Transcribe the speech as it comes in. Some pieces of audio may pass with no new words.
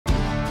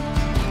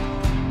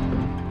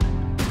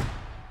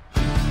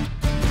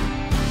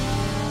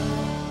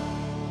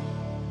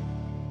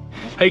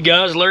Hey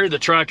guys, Larry the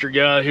tractor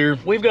guy here.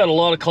 We've got a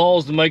lot of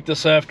calls to make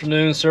this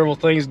afternoon, several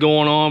things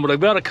going on, but I've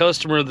got a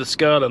customer that's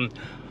got a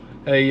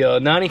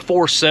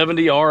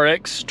 9470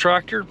 RX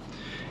tractor,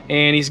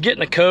 and he's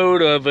getting a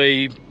code of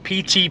a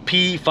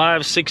PTP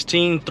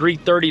 516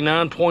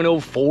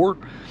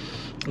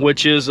 339.04,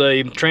 which is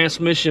a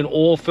transmission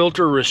oil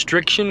filter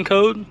restriction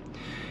code.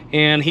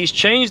 And he's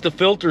changed the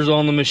filters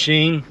on the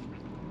machine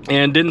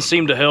and didn't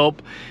seem to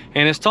help.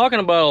 And it's talking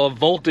about a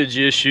voltage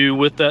issue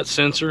with that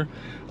sensor.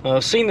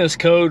 I've seen this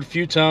code a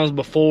few times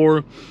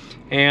before,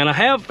 and I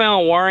have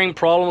found wiring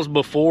problems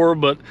before,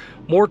 but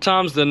more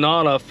times than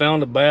not I've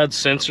found a bad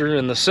sensor,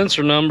 and the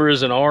sensor number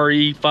is an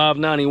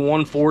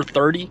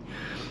RE591430.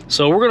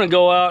 So we're going to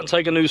go out and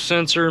take a new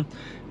sensor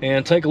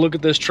and take a look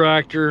at this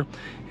tractor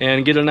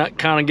and get an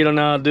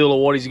idea of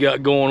what he's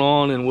got going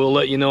on, and we'll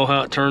let you know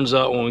how it turns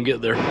out when we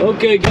get there.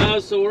 Okay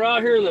guys, so we're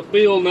out here in the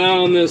field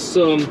now on this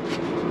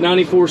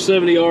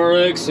 9470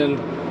 RX, and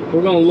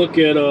we're going to look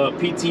at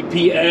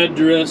PTP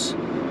address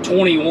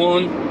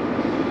 21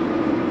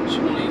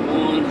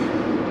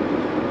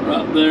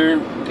 right there.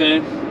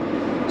 Okay,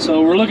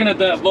 so we're looking at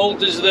that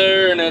voltage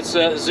there, and it's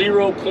at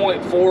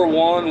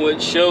 0.41, which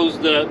shows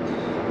that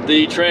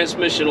the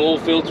transmission oil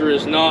filter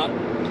is not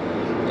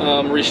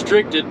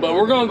restricted. But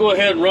we're going to go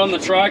ahead and run the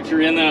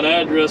tractor in that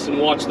address and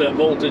watch that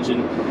voltage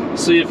and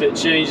see if it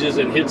changes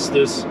and hits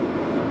this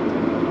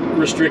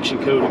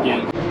restriction code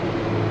again.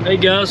 Hey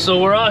guys, so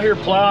we're out here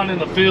plowing in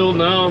the field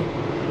now,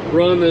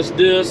 running this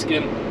disc,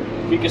 and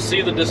you can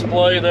see the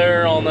display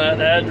there on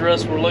that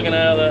address we're looking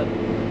at. That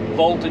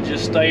voltage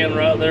is staying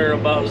right there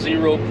about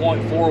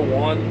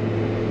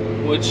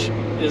 0.41, which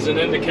is an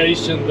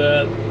indication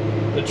that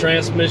the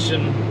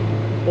transmission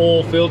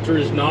oil filter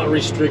is not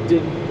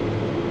restricted.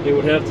 It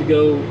would have to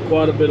go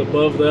quite a bit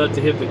above that to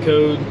hit the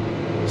code.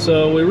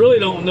 So we really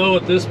don't know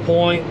at this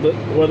point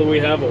whether we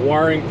have a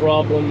wiring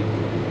problem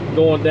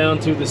going down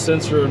to the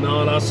sensor or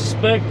not. I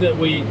suspect that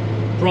we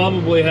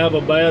probably have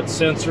a bad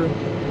sensor,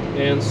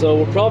 and so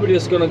we're probably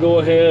just going to go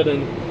ahead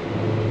and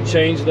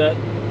change that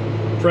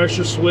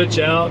pressure switch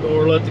out,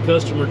 or let the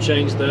customer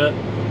change that,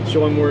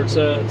 show him where it's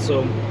at.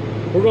 So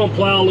we're going to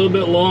plow a little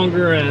bit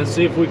longer and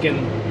see if we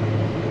can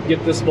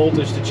get this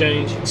voltage to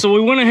change. So we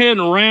went ahead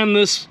and ran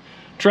this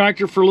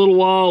tractor for a little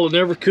while and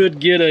never could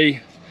get a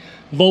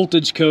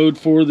voltage code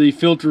for the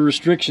filter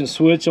restriction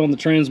switch on the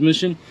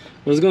transmission.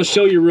 I was going to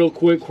show you real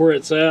quick where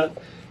it's at.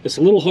 It's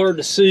a little hard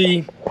to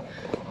see,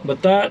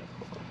 but that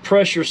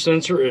pressure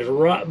sensor is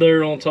right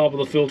there on top of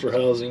the filter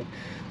housing.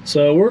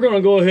 So we're going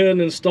to go ahead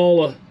and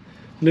install a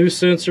new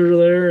sensor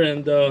there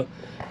and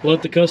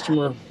let the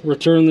customer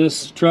return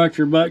this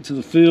tractor back to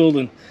the field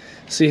and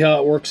see how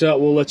it works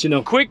out. We'll let you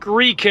know. Quick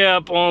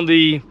recap on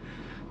the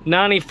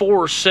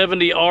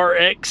 9470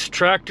 RX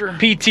tractor.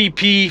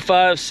 PTP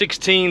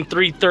 516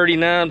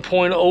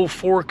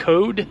 339.04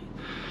 code,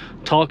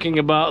 talking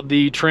about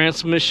the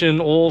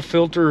transmission oil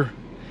filter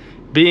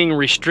being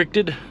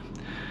restricted.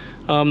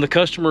 The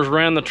customers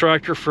ran the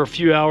tractor for a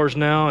few hours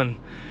now and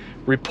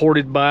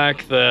reported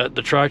back that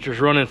the tractor's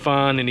running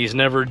fine, and he's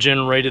never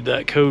generated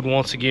that code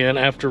once again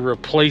after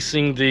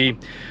replacing the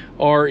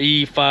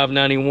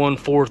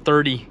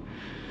RE591430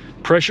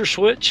 pressure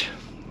switch.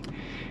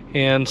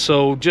 And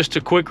so just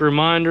a quick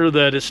reminder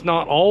that it's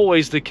not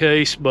always the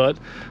case, but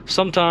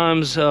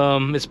sometimes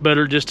it's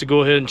better just to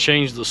go ahead and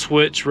change the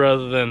switch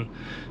rather than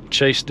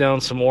chase down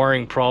some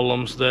wiring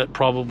problems that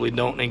probably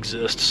don't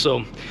exist.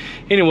 So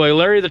anyway,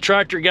 Larry the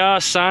tractor guy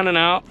signing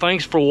out.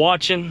 Thanks for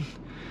watching.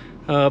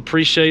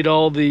 Appreciate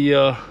all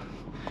the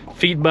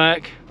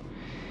feedback,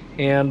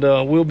 and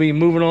we'll be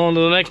moving on to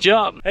the next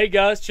job. Hey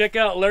guys, check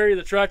out Larry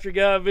the tractor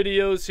guy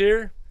videos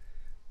here,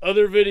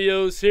 other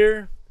videos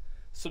here,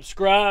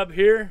 subscribe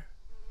here,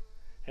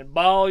 and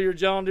buy all your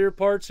John Deere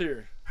parts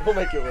here. We'll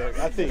make it work.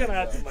 I think we're gonna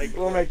have to make it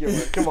we'll work. make it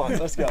work. Come on,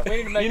 let's go. We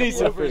need to make you need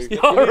some food.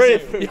 Y'all already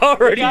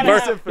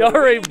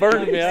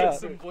burned me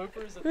out.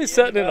 We're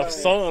sitting in the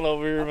sun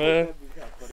over here, man.